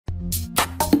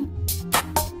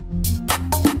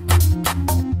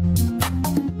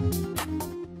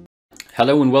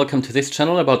Hello and welcome to this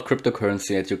channel about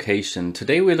cryptocurrency education.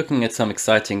 Today we're looking at some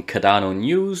exciting Cardano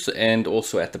news and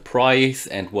also at the price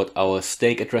and what our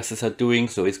stake addresses are doing.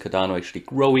 So is Cardano actually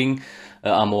growing?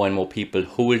 Are more and more people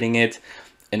holding it?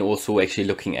 And also actually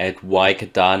looking at why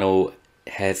Cardano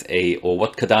has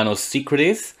what Cardano's secret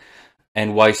is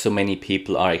and why so many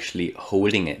people are actually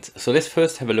holding it. So let's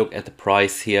first have a look at the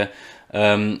price here.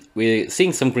 We're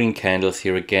seeing some green candles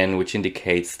here again, which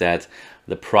indicates that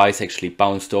the price actually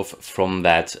bounced off from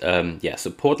that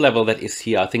support level that is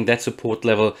here. I think that support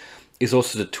level is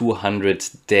also the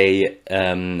 200-day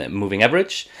moving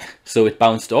average. So it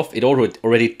bounced off. It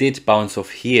already did bounce off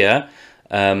here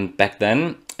back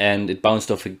then, and it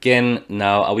bounced off again.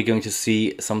 Now, are we going to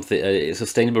see something a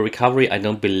sustainable recovery? I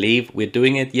don't believe we're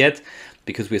doing it yet,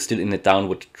 because we're still in a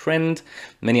downward trend.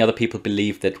 Many other people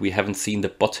believe that we haven't seen the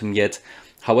bottom yet.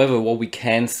 However, what we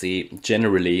can see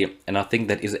generally, and I think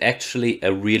that is actually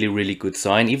a really, really good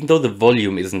sign, even though the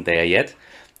volume isn't there yet.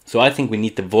 So I think we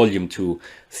need the volume to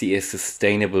see a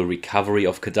sustainable recovery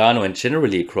of Cardano, and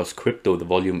generally across crypto, the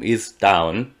volume is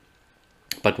down.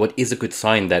 But what is a good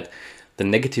sign that the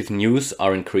negative news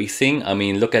are increasing? I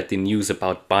mean, look at the news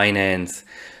about Binance.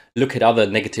 Look at other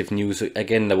negative news.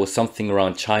 Again, there was something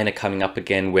around China coming up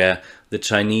again, where the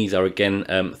Chinese are again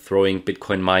throwing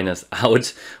Bitcoin miners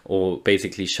out or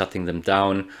basically shutting them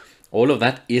down. All of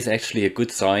that is actually a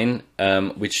good sign,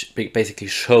 which basically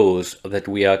shows that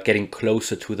we are getting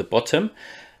closer to the bottom.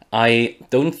 I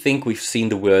don't think we've seen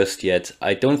the worst yet.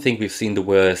 I don't think we've seen the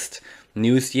worst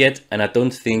news yet. And I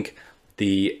don't think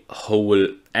the whole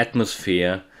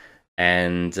atmosphere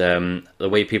and the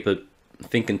way people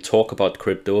think and talk about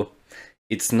crypto,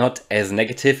 it's not as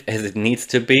negative as it needs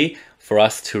to be for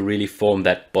us to really form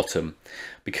that bottom.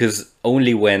 Because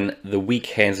only when the weak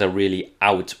hands are really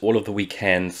out, all of the weak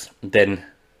hands, then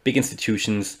big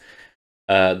institutions,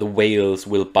 the whales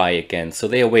will buy again. So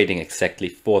they are waiting exactly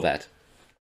for that.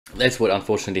 That's what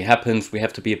unfortunately happens. We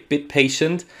have to be a bit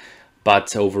patient,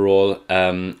 but overall,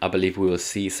 I believe we will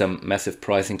see some massive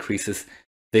price increases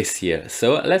this year.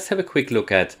 So let's have a quick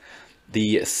look at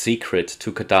the secret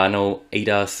to Cardano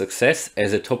ADA success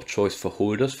as a top choice for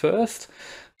holders first.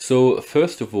 So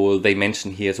first of all, they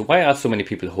mention here, so why are so many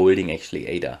people holding actually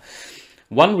ADA?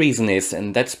 One reason is,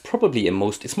 and that's probably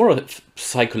it's more a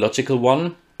psychological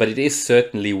one, but it is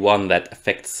certainly one that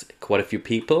affects quite a few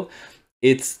people.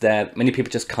 It's that many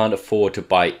people just can't afford to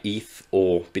buy ETH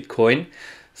or Bitcoin.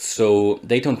 So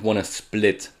they don't want to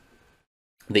split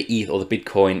the ETH or the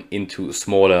Bitcoin into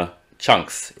smaller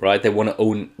chunks, right? They want to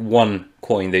own one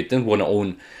coin. They don't want to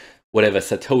own whatever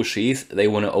Satoshis. They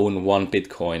want to own one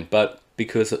Bitcoin. But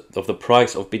because of the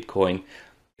price of Bitcoin,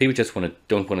 people just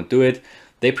don't want to do it.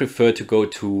 They prefer to go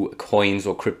to coins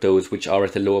or cryptos which are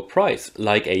at a lower price,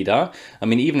 like ADA. I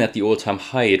mean, even at the all-time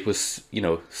high, it was,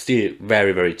 still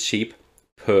very, very cheap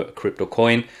per crypto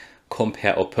coin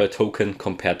per token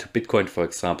compared to Bitcoin, for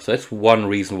example. So that's one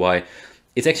reason why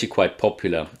it's actually quite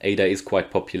popular. ADA is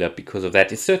quite popular because of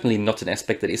that. It's certainly not an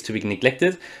aspect that is to be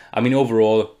neglected. I mean,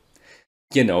 overall,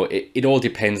 it all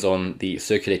depends on the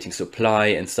circulating supply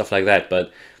and stuff like that,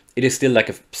 but it is still like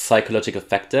a psychological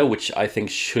factor, which I think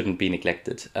shouldn't be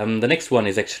neglected. The next one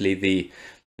is actually the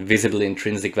visible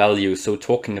intrinsic value. So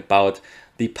talking about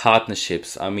the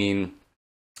partnerships, I mean,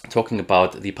 talking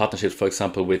about the partnerships, for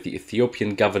example, with the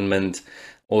Ethiopian government.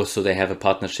 Also, they have a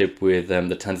partnership with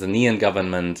the Tanzanian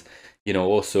government.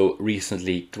 Also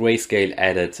recently Grayscale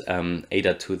added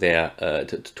ADA to their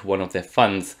to one of their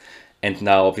funds, and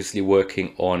now obviously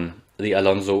working on the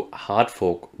Alonzo hard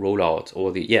fork rollout,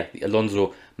 or the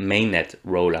Alonzo mainnet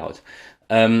rollout.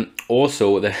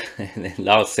 Also the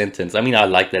last sentence. I mean, I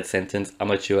like that sentence. I'm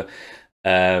not sure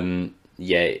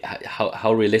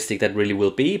how realistic that really will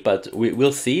be, but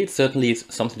we'll see. It certainly is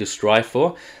something to strive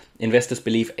for. Investors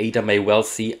believe ADA may well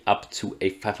see up to a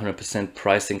 500%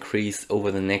 price increase over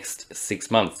the next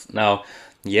 6 months. Now,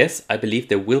 yes, I believe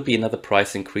there will be another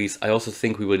price increase. I also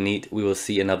think we will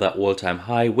see another all-time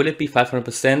high. Will it be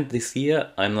 500% this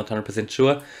year? I'm not 100%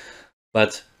 sure,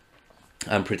 but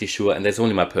I'm pretty sure, and that's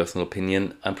only my personal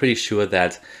opinion, I'm pretty sure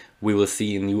that we will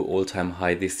see a new all-time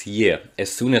high this year.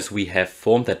 As soon as we have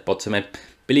formed that bottom, and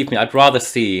believe me, I'd rather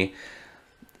see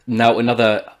now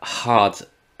another hard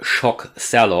shock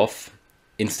sell-off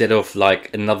instead of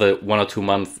like another 1 or 2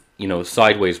 month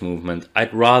sideways movement.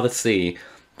 I'd rather see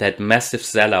that massive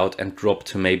sellout and drop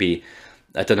to maybe,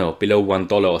 I don't know, below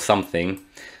 $1 or something,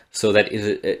 so that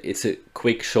it's a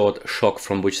quick short shock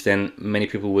from which then many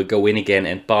people will go in again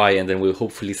and buy, and then we'll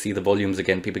hopefully see the volumes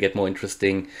again. People get more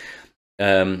interested,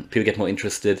 and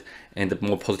the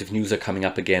more positive news are coming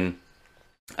up again.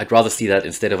 I'd rather see that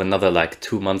instead of another like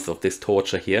 2 months of this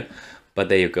torture here. But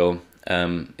there you go.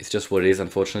 It's just what it is,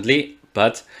 unfortunately,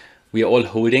 but we are all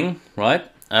holding, right?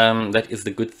 That is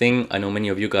the good thing. I know many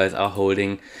of you guys are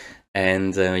holding,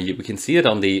 and we can see it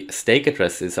on the stake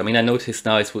addresses. I mean, I noticed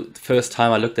now it's the first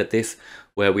time I looked at this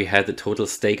where we had the total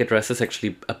stake addresses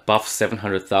actually above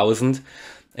 700,000,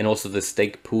 and also the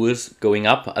stake pools going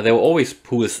up. There were always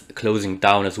pools closing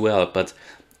down as well, but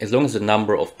as long as the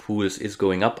number of pools is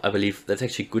going up, I believe that's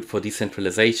actually good for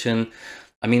decentralization.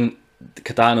 I mean, the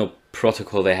Cardano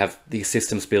protocol, they have these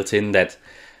systems built in that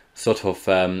sort of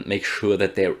make sure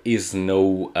that there is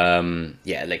no,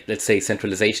 like let's say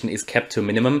centralization is kept to a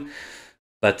minimum.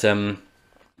 But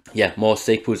yeah, more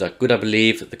stake pools are good, I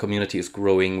believe. The community is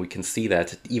growing. We can see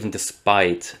that even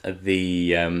despite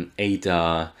the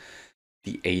ADA,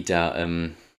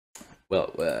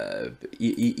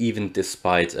 even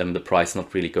despite the price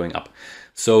not really going up.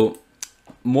 So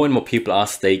more and more people are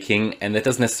staking, and that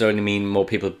doesn't necessarily mean more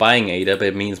people buying ADA, but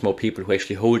it means more people who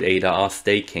actually hold ADA are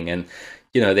staking. And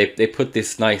you know, they put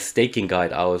this nice staking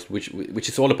guide out, which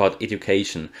is all about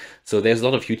education. So there's a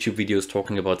lot of YouTube videos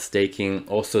talking about staking.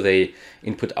 Also, they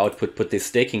input-output put this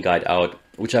staking guide out,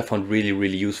 which I found really,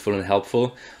 really useful and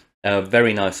helpful.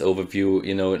 Very nice overview,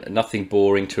 you know, nothing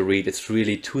boring to read. It's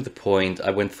really to the point.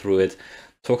 I went through it.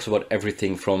 Talks about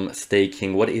everything from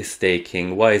staking, what is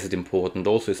staking, why is it important,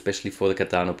 also especially for the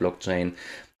Cardano blockchain.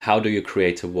 How do you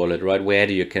create a wallet, right? Where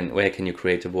can you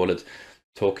create a wallet?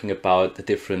 Talking about the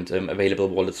different available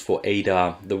wallets for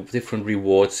ADA, the different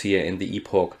rewards here in the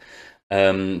epoch,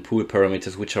 pool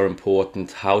parameters which are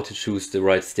important, how to choose the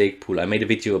right stake pool. I made a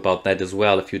video about that as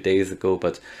well a few days ago,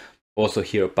 but also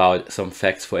hear about some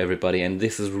facts for everybody, and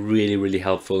this is really, really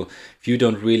helpful. If you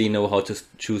don't really know how to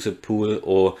choose a pool,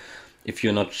 or if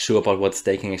you're not sure about what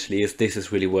staking actually is, this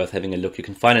is really worth having a look. You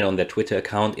can find it on their Twitter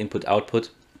account, input-output.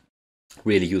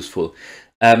 Really useful.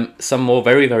 Some more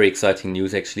very, very exciting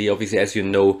news actually. Obviously, as you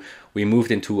know, we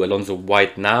moved into Alonzo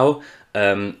White now.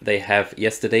 They have,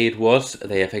 yesterday it was,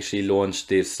 they have actually launched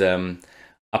this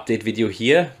update video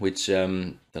here, which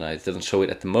it doesn't show it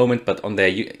at the moment, but on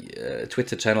their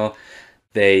Twitter channel,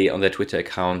 on their Twitter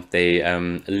account, they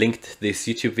linked this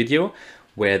YouTube video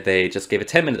where they just gave a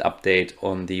 10-minute update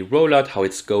on the rollout, how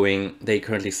it's going. They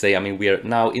currently say, I mean, we are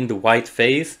now in the white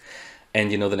phase,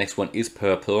 and you know, the next one is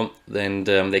purple. Then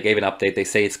they gave an update. They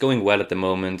say it's going well at the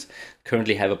moment.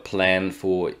 Currently have a plan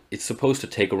for, it's supposed to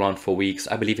take around 4 weeks.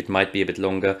 I believe it might be a bit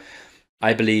longer.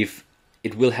 I believe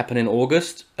it will happen in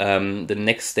August. The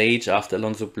next stage after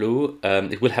Alonzo Blue,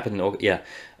 it will happen in August. Yeah,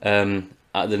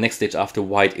 the next stage after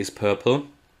white is purple.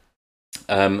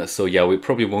 So yeah, we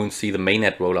probably won't see the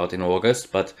mainnet rollout in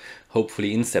August, but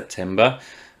hopefully in September.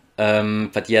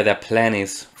 But yeah, their plan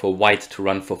is for white to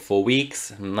run for 4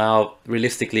 weeks. Now,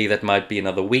 realistically, that might be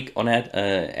another week on it,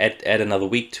 add another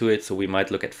week to it. So we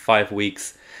might look at 5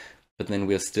 weeks, but then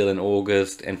we're still in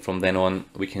August. And from then on,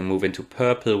 we can move into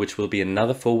purple, which will be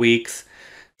another 4 weeks.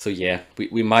 So yeah,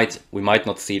 we might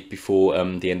not see it before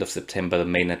the end of September, the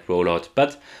mainnet rollout,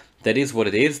 but that is what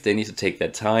it is. They need to take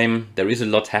their time. There is a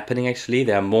lot happening actually.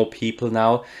 There are more people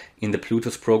now in the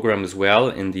Plutus program as well,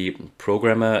 in the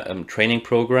programmer training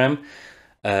program,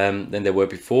 than there were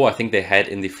before. I think they had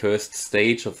in the first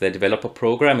stage of their developer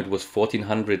program, it was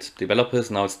 1,400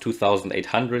 developers. Now it's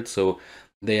 2,800. So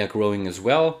they are growing as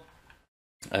well.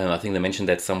 I think they mentioned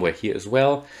that somewhere here as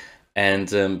well.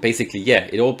 And basically, yeah,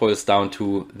 it all boils down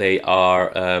to they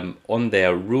are on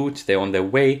their route, they're on their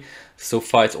way. So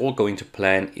far, it's all going to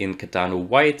plan in Cardano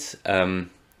White.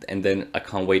 And then I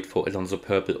can't wait for Alonzo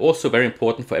Purple. Also very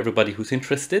important for everybody who's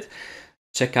interested.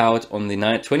 Check out on the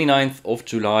 29th of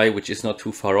July, which is not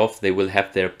too far off. They will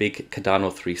have their big Cardano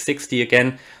 360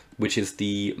 again, which is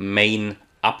the main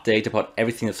update about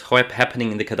everything that's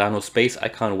happening in the Cardano space. I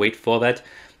can't wait for that.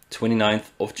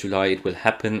 29th of July, it will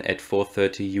happen at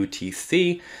 4:30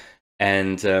 UTC.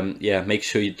 And yeah, make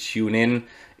sure you tune in.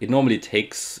 It normally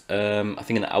takes, I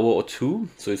think, an hour or two.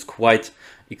 So it's quite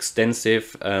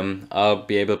extensive. I'll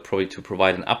be able probably to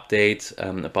provide an update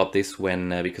about this when,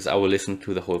 because I will listen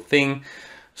to the whole thing.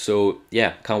 So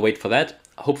yeah, can't wait for that.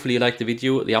 Hopefully you liked the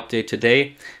video, the update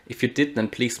today. If you did, then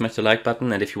please smash the like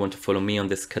button. And if you want to follow me on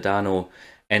this Cardano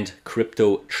and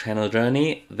crypto channel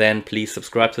journey, then please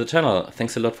subscribe to the channel.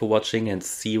 Thanks a lot for watching and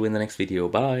see you in the next video.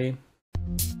 Bye.